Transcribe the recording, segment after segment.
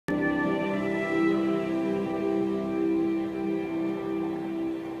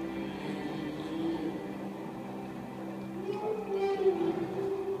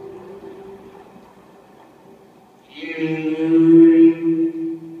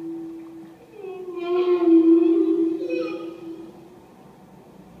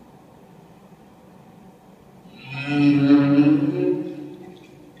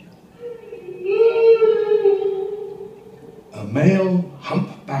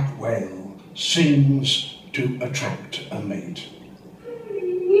black whale sings to attract a mate.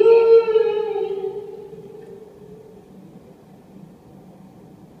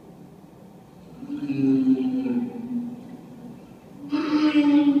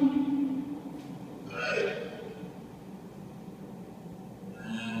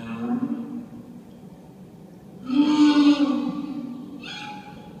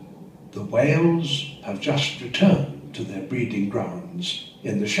 The whales have just returned to their breeding grounds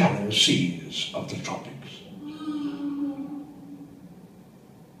in the shallow seas of the tropics.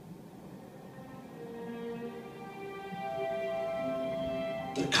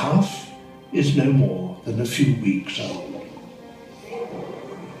 The calf is no more than a few weeks old.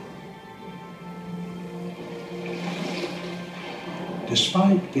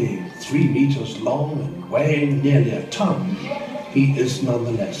 Despite being 3 meters long and weighing nearly a ton, he is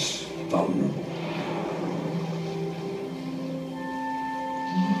nonetheless vulnerable.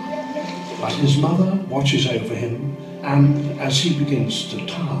 But his mother watches over him, and as he begins to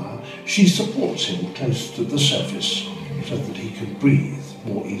tire, she supports him close to the surface so that he can breathe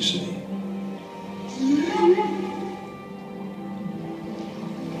more easily.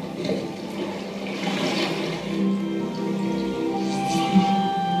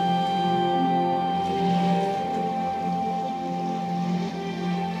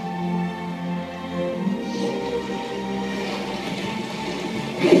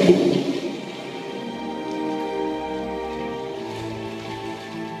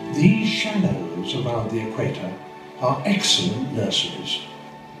 These shallows around the equator are excellent nurseries.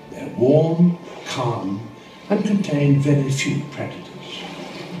 They're warm, calm, and contain very few predators.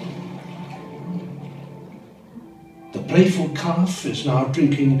 The playful calf is now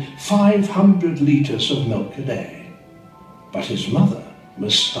drinking 500 litres of milk a day, but his mother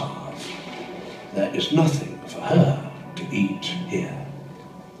must starve. There is nothing for her to eat here.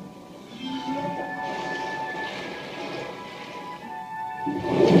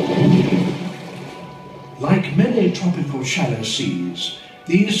 Like many tropical shallow seas,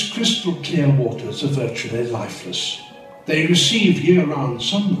 these crystal clear waters are virtually lifeless. They receive year-round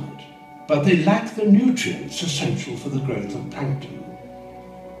sunlight, but they lack the nutrients essential for the growth of plankton.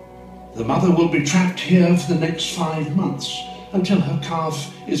 The mother will be trapped here for the next 5 months until her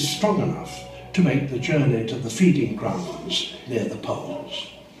calf is strong enough to make the journey to the feeding grounds near the poles.